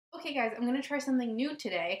Okay guys, I'm gonna try something new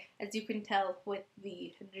today. As you can tell with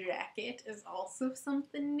the jacket is also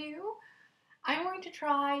something new. I'm going to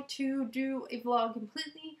try to do a vlog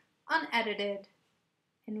completely unedited,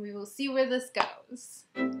 and we will see where this goes.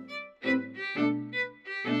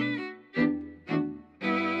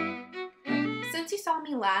 Since you saw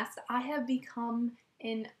me last, I have become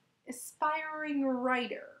an aspiring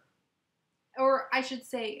writer. Or I should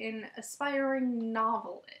say an aspiring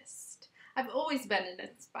novelist. I've always been an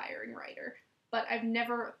aspiring writer, but I've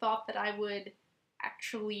never thought that I would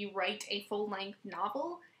actually write a full-length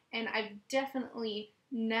novel, and I've definitely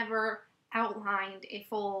never outlined a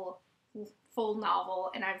full novel,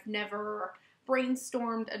 and I've never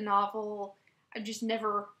brainstormed a novel. I've just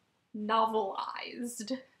never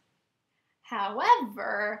novelized.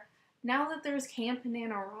 However, now that there's Camp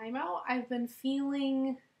NaNoWriMo, I've been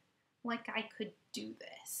feeling like I could do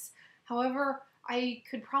this. However, I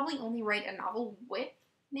could probably only write a novel with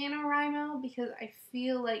NaNoWriMo because I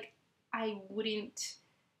feel like I wouldn't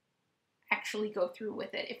actually go through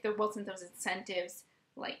with it if there wasn't those incentives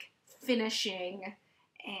like finishing,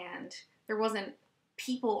 and there wasn't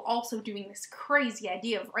people also doing this crazy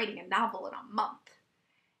idea of writing a novel in a month.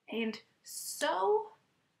 And so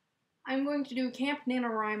I'm going to do Camp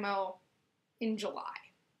NaNoWriMo in July,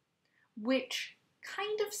 which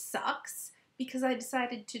kind of sucks because I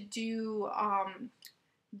decided to do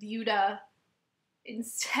Vuda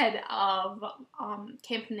instead of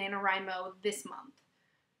Camp NaNoWriMo this month.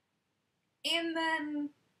 And then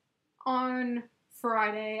on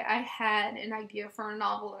Friday I had an idea for a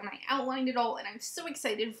novel and I outlined it all and I'm so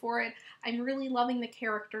excited for it. I'm really loving the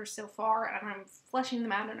characters so far and I'm fleshing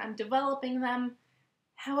them out and I'm developing them.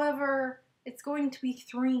 However, it's going to be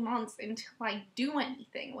 3 months until I do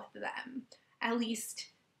anything with them. At least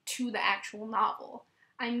to the actual novel.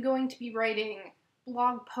 I'm going to be writing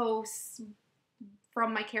blog posts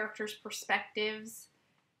from my characters' perspectives,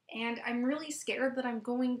 and I'm really scared that I'm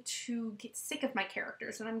going to get sick of my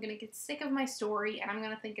characters, and I'm going to get sick of my story, and I'm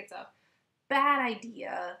going to think it's a bad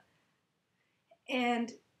idea.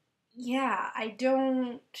 And yeah, I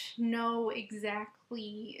don't know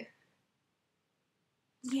exactly.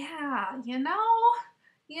 Yeah, you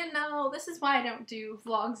know, this is why I don't do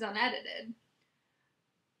vlogs unedited.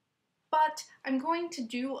 But I'm going to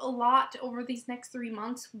do a lot over these next 3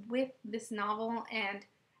 months with this novel and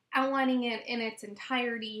outlining it in its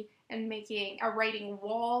entirety and making a writing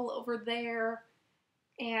wall over there.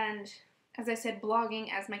 And as I said,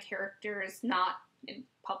 blogging as my characters, not in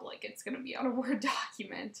public. It's going to be on a Word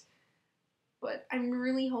document. But I'm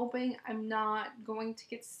really hoping I'm not going to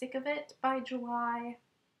get sick of it by July.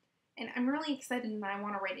 And I'm really excited and I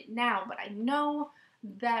want to write it now, but I know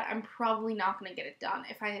that I'm probably not going to get it done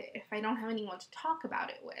if I don't have anyone to talk about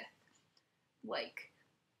it with. Like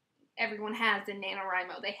everyone has in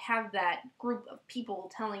NaNoWriMo. They have that group of people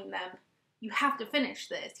telling them, you have to finish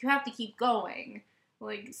this, you have to keep going.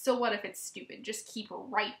 Like, so what if it's stupid? Just keep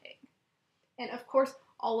writing. And of course,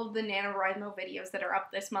 all of the NaNoWriMo videos that are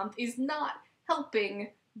up this month is not helping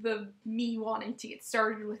me wanting to get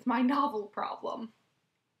started with my novel problem.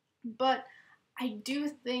 But I do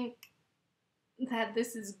think that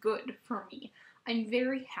this is good for me. I'm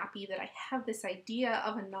very happy that I have this idea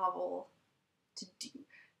of a novel to do,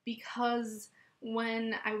 because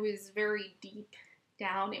when I was very deep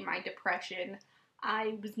down in my depression,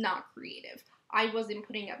 I was not creative. I wasn't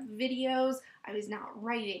putting up videos, I was not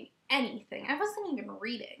writing anything, I wasn't even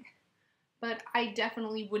reading. But I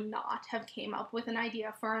definitely would not have came up with an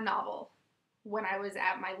idea for a novel when I was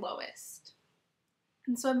at my lowest.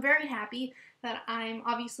 And so I'm very happy that I'm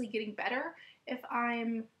obviously getting better if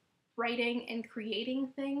I'm writing and creating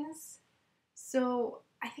things. So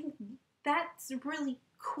I think that's really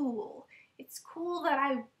cool. It's cool that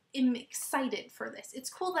I am excited for this.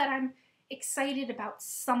 It's cool that I'm excited about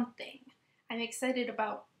something. I'm excited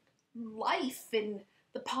about life and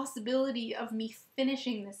the possibility of me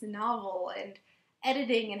finishing this novel and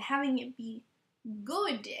editing and having it be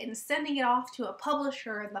good and sending it off to a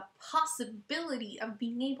publisher, and the possibility of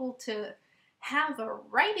being able to have a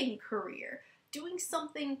writing career, doing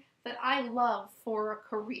something that I love for a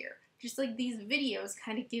career. Just like these videos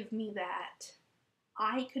kind of give me that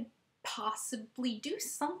I could possibly do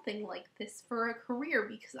something like this for a career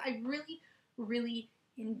because I really, really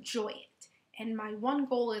enjoy it. And my one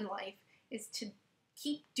goal in life is to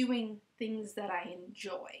keep doing things that I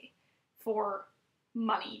enjoy for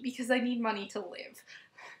money, because I need money to live.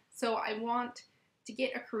 So I want to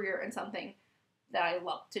get a career in something that I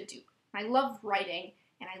love to do. I love writing,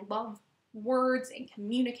 and I love words and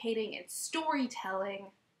communicating and storytelling.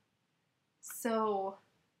 So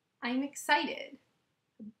I'm excited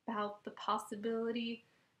about the possibility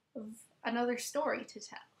of another story to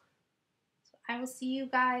tell. So I will see you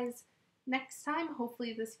guys next time.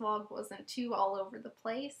 Hopefully this vlog wasn't too all over the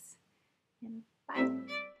place. And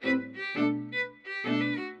bye.